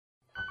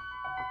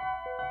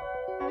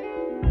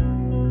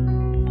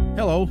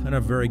Hello, and a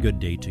very good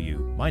day to you.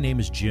 My name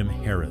is Jim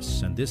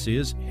Harris, and this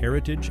is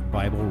Heritage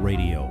Bible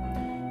Radio.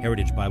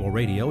 Heritage Bible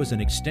Radio is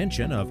an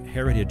extension of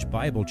Heritage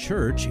Bible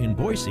Church in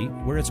Boise,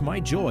 where it's my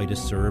joy to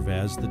serve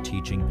as the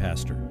teaching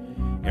pastor.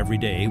 Every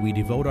day, we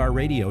devote our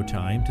radio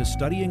time to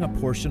studying a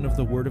portion of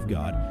the Word of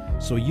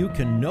God so you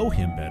can know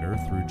Him better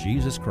through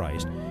Jesus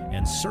Christ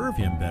and serve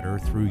Him better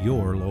through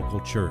your local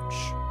church.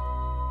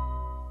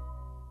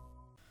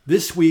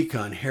 This week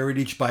on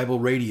Heritage Bible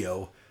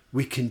Radio,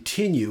 we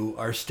continue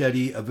our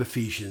study of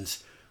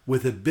Ephesians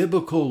with a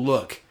biblical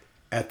look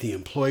at the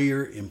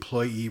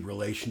employer-employee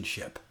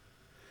relationship.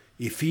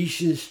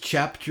 Ephesians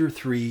chapter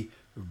 3,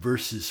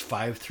 verses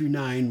 5 through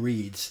 9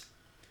 reads,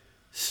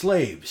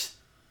 "Slaves,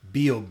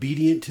 be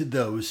obedient to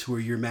those who are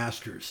your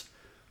masters,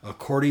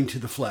 according to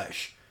the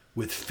flesh,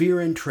 with fear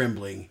and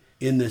trembling,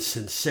 in the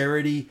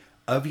sincerity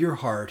of your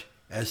heart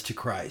as to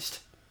Christ."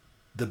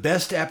 The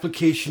best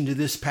application to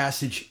this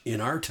passage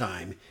in our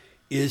time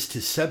is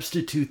to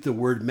substitute the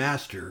word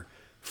master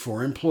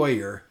for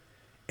employer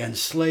and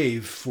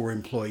slave for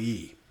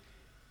employee.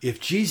 If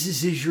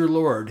Jesus is your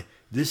Lord,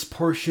 this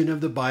portion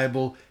of the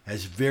Bible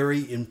has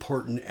very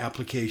important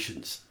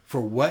applications for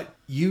what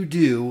you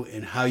do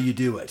and how you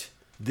do it.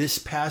 This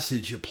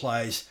passage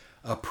applies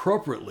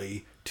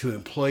appropriately to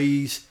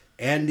employees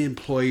and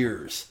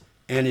employers,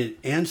 and it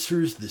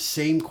answers the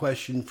same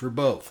question for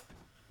both.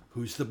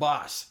 Who's the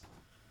boss?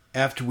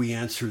 After we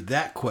answer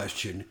that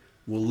question,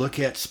 we'll look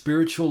at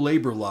spiritual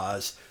labor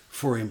laws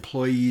for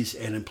employees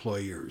and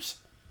employers.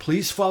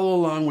 Please follow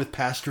along with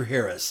Pastor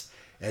Harris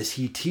as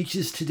he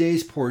teaches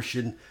today's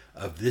portion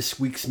of this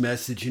week's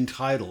message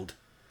entitled,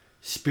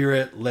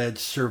 Spirit-Led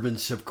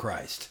Servants of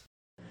Christ.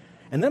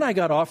 And then I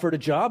got offered a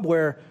job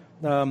where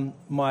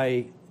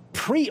my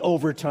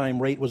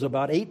pre-overtime rate was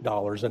about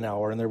 $8 an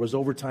hour, and there was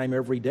overtime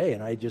every day.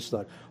 And I just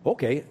thought,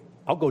 okay,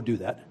 I'll go do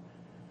that.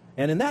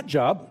 And in that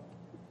job,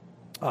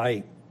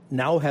 I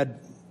now had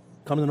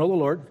come to know the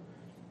Lord.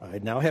 I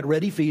now had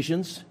read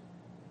Ephesians,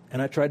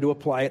 and I tried to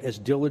apply it as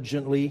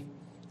diligently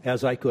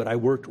as I could. I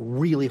worked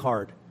really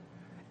hard,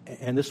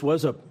 and this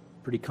was a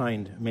pretty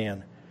kind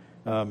man.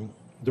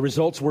 The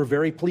results were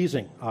very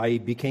pleasing. I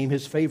became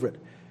his favorite.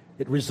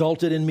 It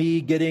resulted in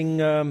me getting,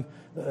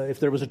 if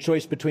there was a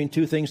choice between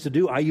two things to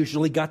do, I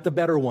usually got the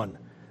better one.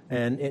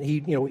 And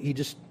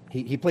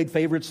he played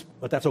favorites,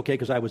 but that's okay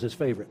because I was his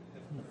favorite.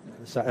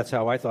 That's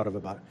how I thought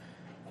about it.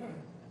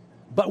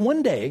 But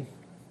one day,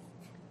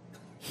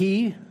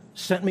 he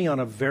sent me on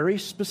a very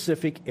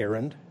specific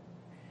errand,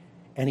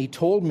 and he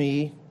told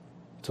me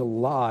to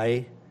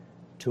lie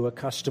to a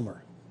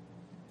customer.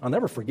 I'll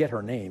never forget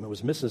her name. It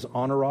was Mrs.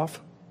 Honoraff,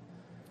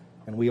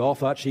 and we all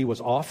thought she was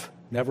off,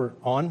 never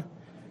on.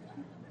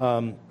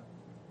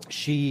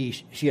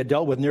 She had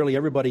dealt with nearly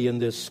everybody in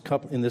this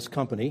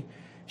company.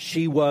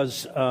 She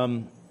was,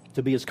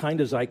 to be as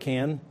kind as I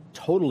can,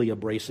 totally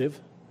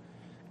abrasive,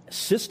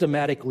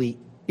 systematically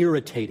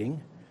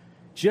irritating.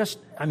 She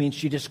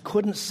just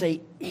couldn't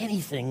say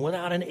anything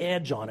without an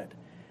edge on it.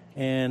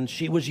 And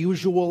she was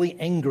usually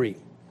angry.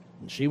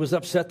 She was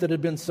upset that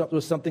it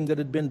was something that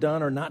had been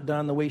done or not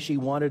done the way she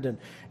wanted.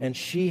 And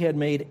she had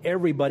made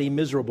everybody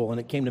miserable. And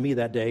it came to me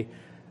that day,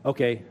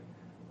 okay,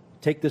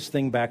 take this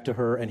thing back to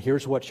her, and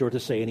here's what you're to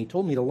say. And he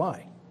told me to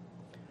lie.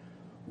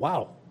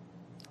 Wow.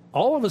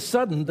 All of a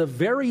sudden, the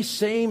very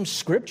same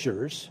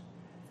scriptures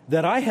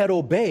that I had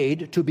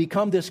obeyed to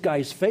become this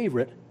guy's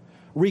favorite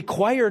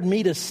required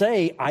me to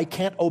say, I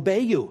can't obey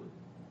you.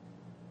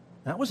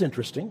 That was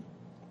interesting.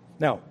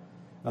 Now,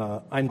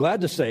 I'm glad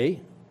to say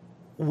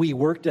we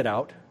worked it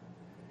out,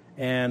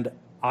 and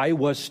I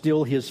was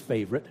still his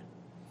favorite.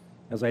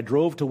 As I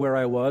drove to where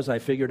I was, I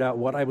figured out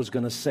what I was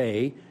going to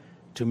say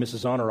to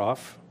Mrs.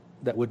 Honoraff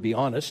that would be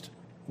honest,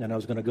 and I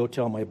was going to go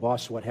tell my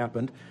boss what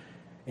happened.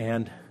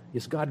 And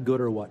is God good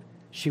or what?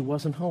 She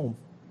wasn't home.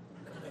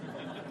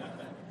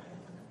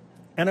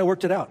 And I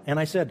worked it out, and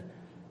I said,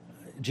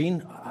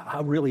 Gene,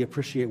 I really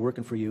appreciate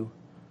working for you.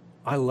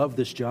 I love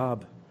this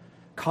job.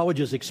 College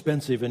is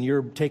expensive, and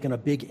you're taking a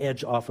big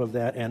edge off of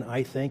that, and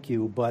I thank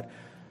you, but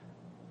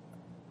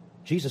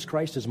Jesus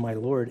Christ is my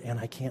Lord, and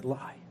I can't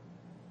lie.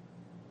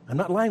 I'm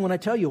not lying when I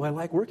tell you I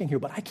like working here,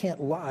 but I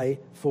can't lie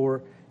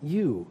for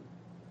you.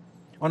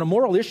 On a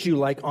moral issue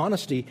like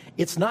honesty,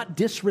 it's not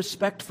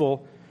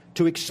disrespectful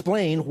to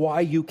explain why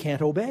you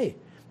can't obey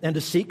and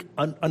to seek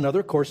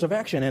another course of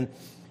action. And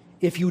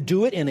if you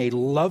do it in a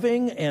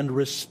loving and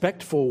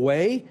respectful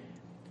way,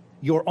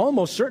 you're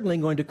almost certainly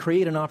going to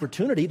create an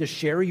opportunity to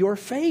share your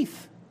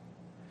faith.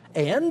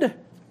 And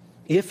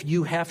if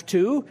you have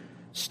to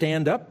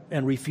stand up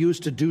and refuse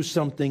to do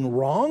something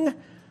wrong,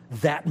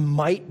 that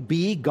might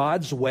be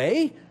God's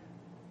way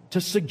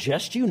to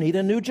suggest you need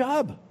a new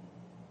job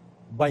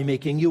by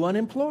making you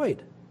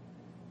unemployed.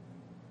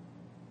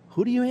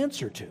 Who do you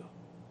answer to?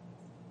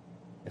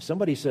 If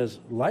somebody says,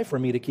 lie for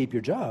me to keep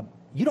your job,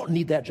 you don't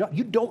need that job.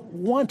 You don't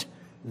want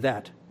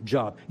that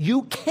job.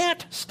 You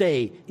can't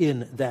stay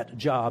in that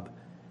job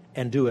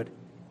and do it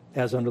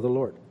as under the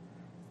Lord.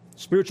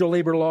 Spiritual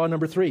labor law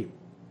number 3,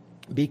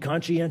 be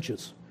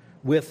conscientious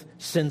with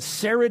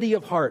sincerity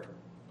of heart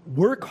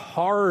Work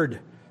hard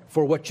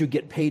for what you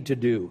get paid to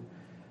do.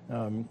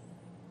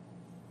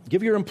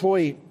 Give your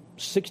employee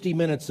 60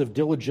 minutes of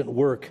diligent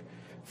work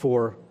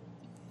for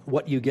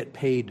what you get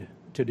paid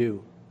to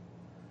do.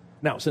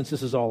 Now, since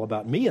this is all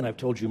about me, and I've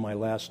told you my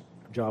last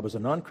job as a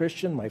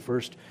non-Christian, my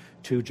first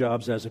 2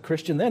 jobs as a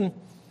Christian, then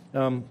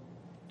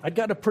I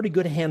got a pretty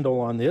good handle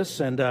on this,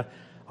 and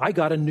I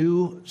got a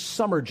new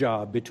summer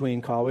job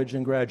between college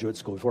and graduate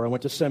school before I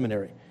went to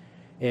seminary.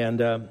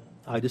 And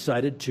I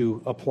decided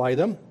to apply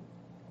them.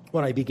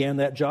 When I began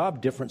that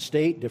job, different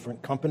state,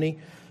 different company,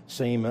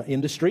 same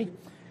industry.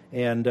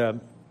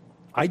 And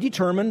I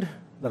determined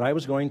that I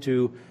was going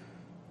to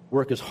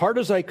work as hard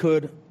as I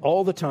could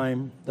all the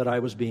time that I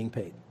was being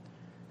paid.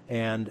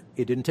 And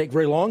it didn't take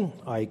very long.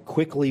 I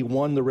quickly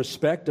won the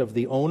respect of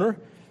the owner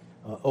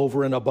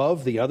over and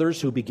above the others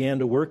who began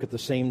to work at the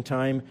same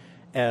time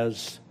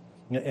as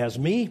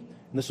me.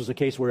 And this was a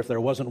case where if there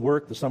wasn't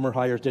work, the summer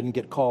hires didn't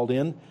get called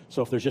in.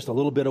 So if there's just a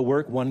little bit of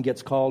work, one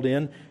gets called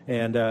in.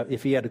 And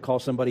if he had to call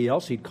somebody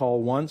else, he'd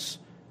call once.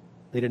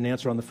 They didn't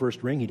answer on the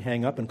first ring, he'd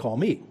hang up and call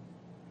me.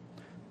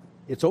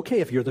 It's okay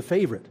if you're the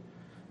favorite,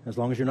 as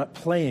long as you're not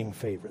playing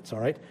favorites, all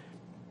right?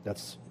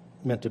 That's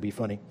meant to be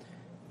funny.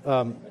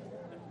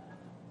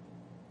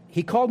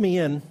 He called me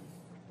in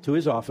to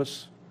his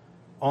office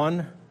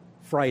on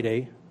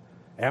Friday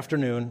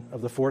afternoon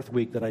of the 4th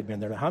week that I'd been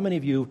there. Now, how many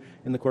of you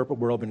in the corporate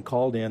world have been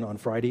called in on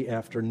Friday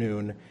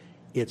afternoon?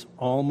 It's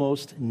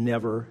almost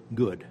never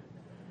good.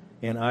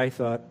 And I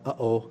thought,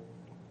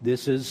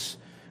 this is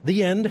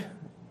the end,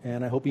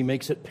 and I hope he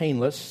makes it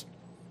painless.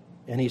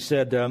 And he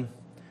said,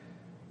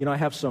 I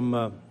have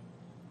some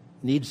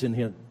needs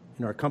in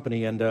our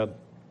company, and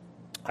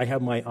I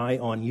have my eye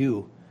on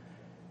you.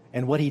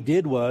 And what he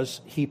did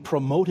was he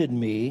promoted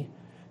me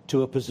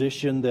to a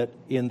position that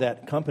in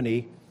that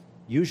company,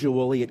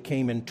 usually it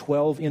came in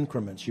 12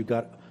 increments. You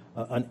got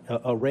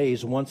a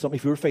raise once,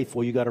 if you were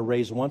faithful, you got a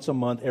raise once a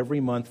month, every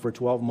month for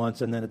 12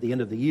 months, and then at the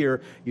end of the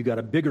year, you got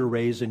a bigger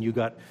raise and you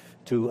got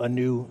to a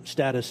new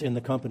status in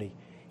the company.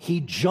 He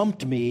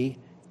jumped me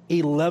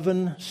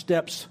 11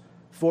 steps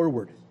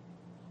forward.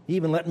 He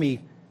even let me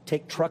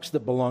take trucks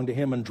that belonged to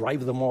him and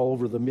drive them all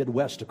over the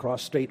Midwest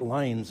across state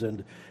lines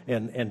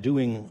and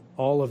doing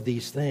all of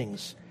these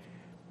things.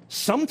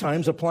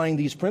 Sometimes applying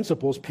these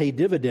principles pay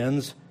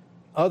dividends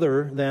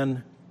other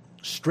than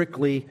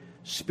strictly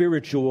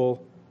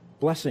spiritual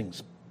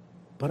blessings.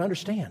 But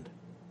understand,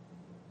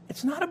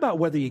 it's not about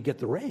whether you get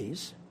the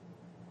raise.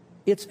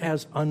 It's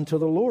as unto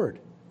the Lord.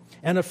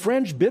 And a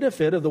fringe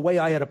benefit of the way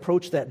I had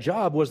approached that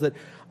job was that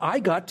I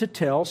got to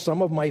tell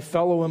some of my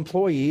fellow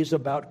employees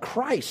about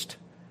Christ.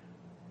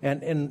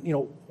 And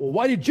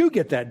why did you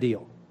get that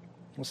deal?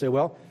 I'll say,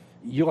 well,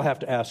 you'll have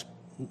to ask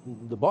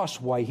the boss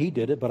why he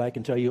did it, but I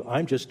can tell you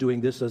I'm just doing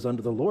this as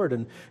unto the Lord,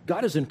 and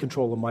God is in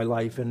control of my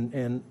life,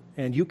 and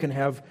you can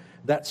have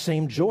that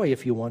same joy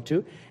if you want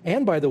to.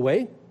 And by the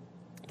way,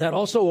 that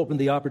also opened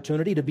the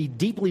opportunity to be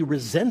deeply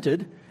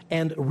resented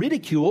and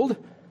ridiculed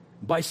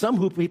by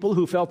some people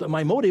who felt that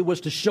my motive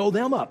was to show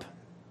them up.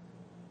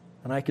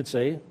 And I could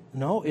say,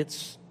 no,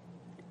 it's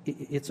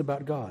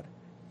about God.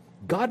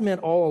 God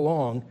meant all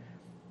along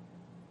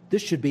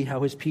this should be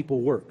how his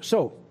people work.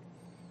 So,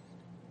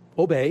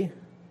 obey,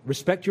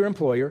 respect your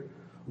employer,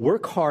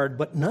 work hard,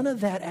 but none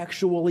of that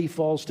actually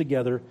falls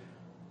together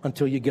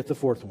until you get the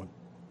 4th one.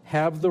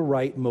 Have the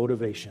right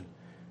motivation.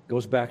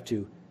 Goes back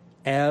to,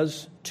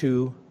 as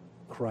to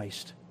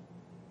Christ.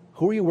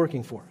 Who are you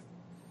working for?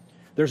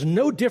 There's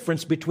no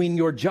difference between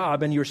your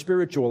job and your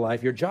spiritual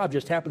life. Your job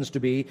just happens to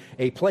be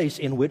a place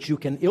in which you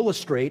can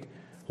illustrate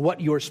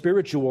what your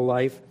spiritual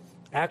life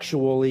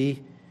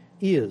actually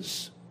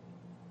is.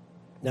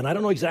 And I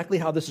don't know exactly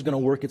how this is going to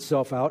work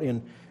itself out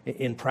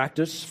in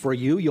practice for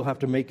you. You'll have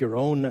to make your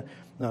own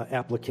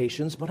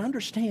applications. But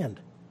understand,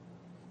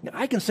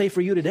 I can say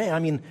for you today,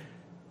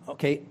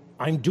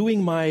 I'm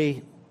doing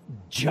my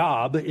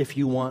job, if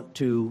you want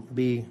to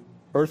be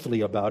earthly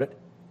about it.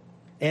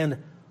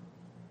 And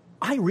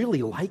I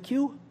really like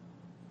you.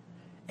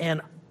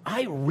 And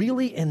I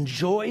really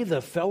enjoy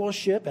the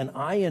fellowship. And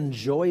I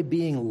enjoy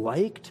being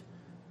liked.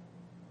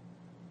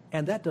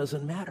 And that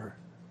doesn't matter.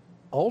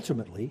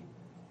 Ultimately,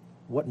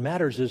 what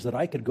matters is that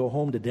I could go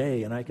home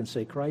today and I can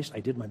say, Christ, I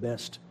did my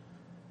best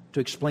to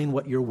explain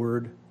what your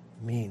word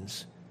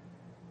means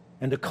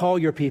and to call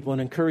your people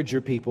and encourage your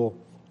people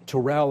to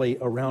rally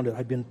around it.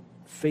 I've been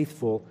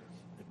faithful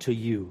to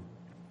you.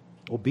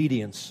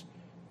 Obedience,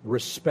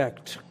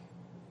 respect,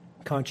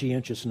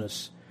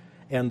 conscientiousness,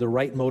 and the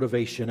right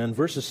motivation. And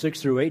verses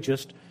 6 through 8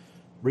 just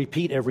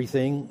repeat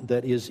everything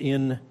that is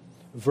in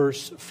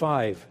verse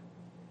 5.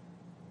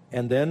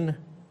 And then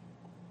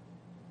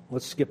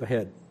let's skip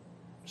ahead.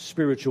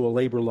 Spiritual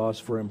labor laws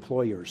for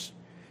employers.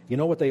 You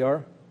know what they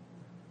are?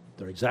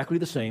 They're exactly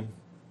the same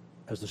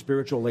as the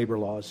spiritual labor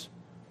laws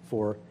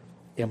for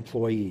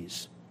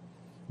employees.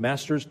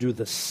 Masters, do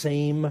the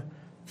same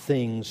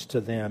things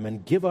to them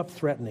and give up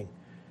threatening.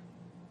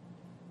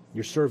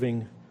 You're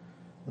serving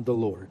the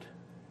Lord.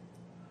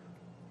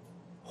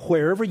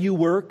 Wherever you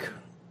work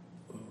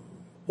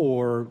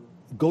or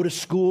go to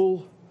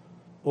school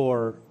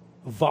or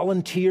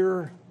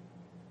volunteer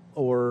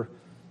or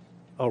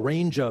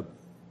arrange a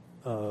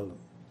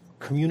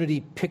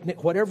community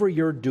picnic, whatever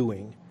you're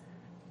doing,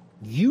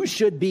 you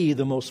should be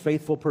the most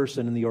faithful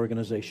person in the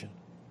organization.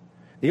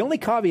 The only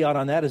caveat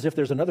on that is if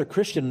there's another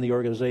Christian in the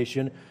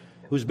organization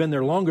who's been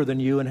there longer than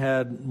you and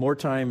had more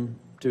time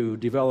to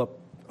develop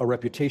a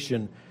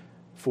reputation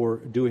for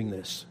doing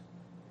this.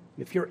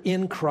 If you're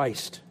in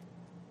Christ,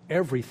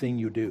 everything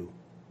you do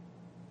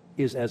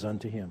is as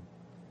unto Him,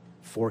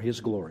 for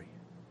His glory.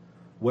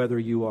 Whether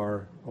you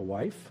are a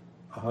wife,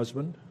 a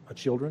husband, a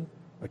child,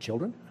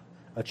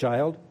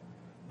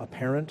 a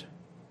parent,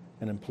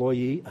 an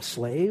employee, a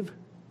slave,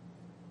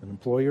 an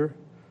employer,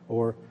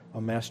 or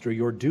a master,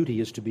 your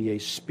duty is to be a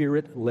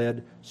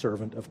Spirit-led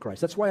servant of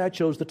Christ. That's why I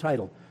chose the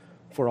title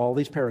for all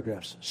these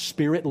paragraphs,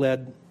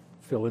 Spirit-led,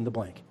 fill in the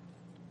blank,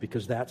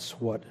 because that's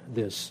what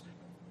this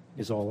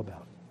is all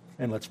about.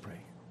 And let's pray.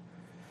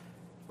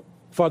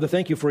 Father,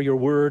 thank you for your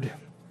word.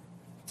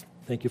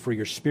 Thank you for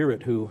your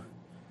Spirit who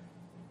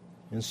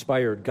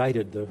inspired,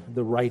 guided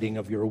the writing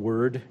of your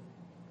word.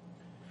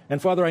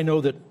 And Father, I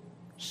know that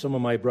some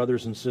of my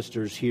brothers and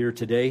sisters here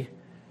today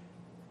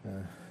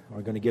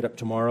are going to get up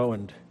tomorrow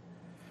and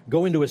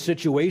go into a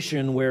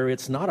situation where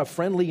it's not a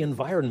friendly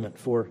environment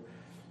for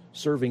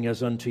serving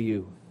as unto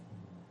you.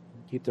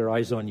 Keep their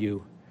eyes on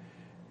you.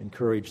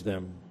 Encourage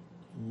them.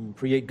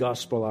 Create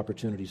gospel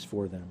opportunities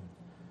for them.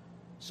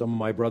 Some of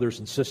my brothers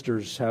and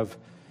sisters have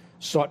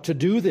sought to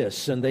do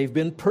this, and they've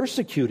been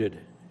persecuted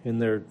in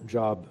their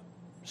job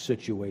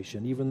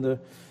situation, even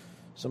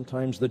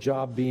sometimes the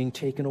job being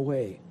taken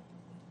away.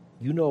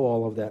 You know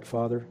all of that,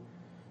 Father.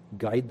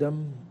 Guide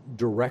them,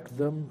 direct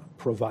them,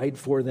 provide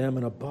for them,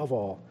 and above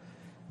all,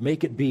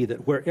 make it be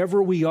that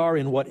wherever we are,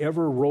 in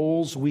whatever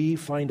roles we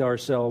find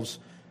ourselves,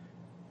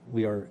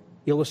 we are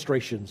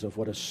illustrations of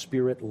what a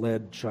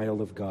Spirit-led child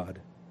of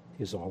God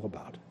is all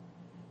about.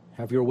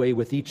 Have your way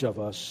with each of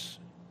us.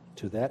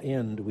 To that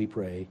end, we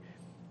pray,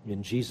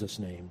 in Jesus'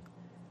 name,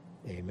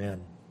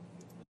 amen.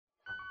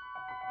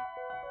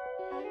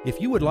 If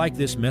you would like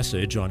this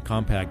message on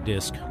compact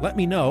disc, let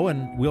me know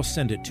and we'll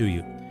send it to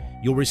you.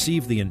 You'll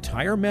receive the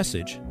entire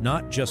message,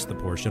 not just the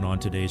portion on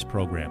today's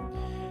program.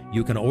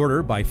 You can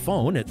order by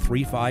phone at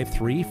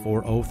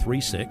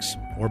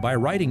 353-4036 or by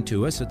writing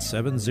to us at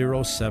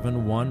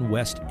 7071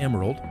 West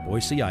Emerald,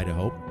 Boise,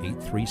 Idaho,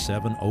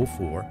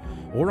 83704,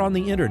 or on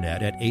the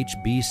internet at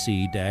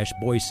hbc-boise.org.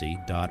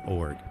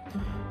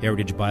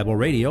 Heritage Bible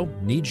Radio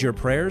needs your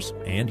prayers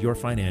and your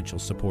financial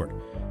support.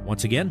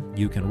 Once again,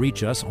 you can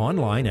reach us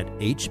online at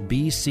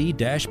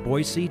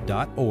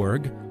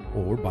hbc-boise.org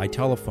or by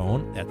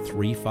telephone at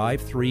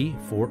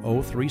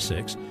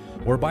 353-4036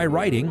 or by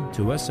writing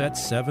to us at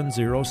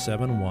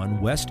 7071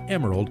 West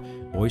Emerald,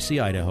 Boise,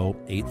 Idaho,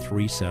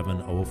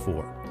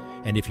 83704.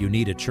 And if you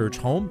need a church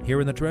home here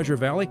in the Treasure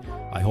Valley,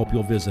 I hope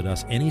you'll visit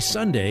us any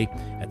Sunday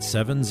at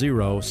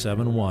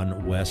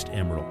 7071 West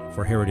Emerald.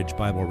 For Heritage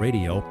Bible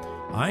Radio,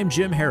 I'm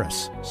Jim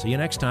Harris. See you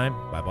next time.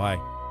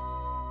 Bye-bye.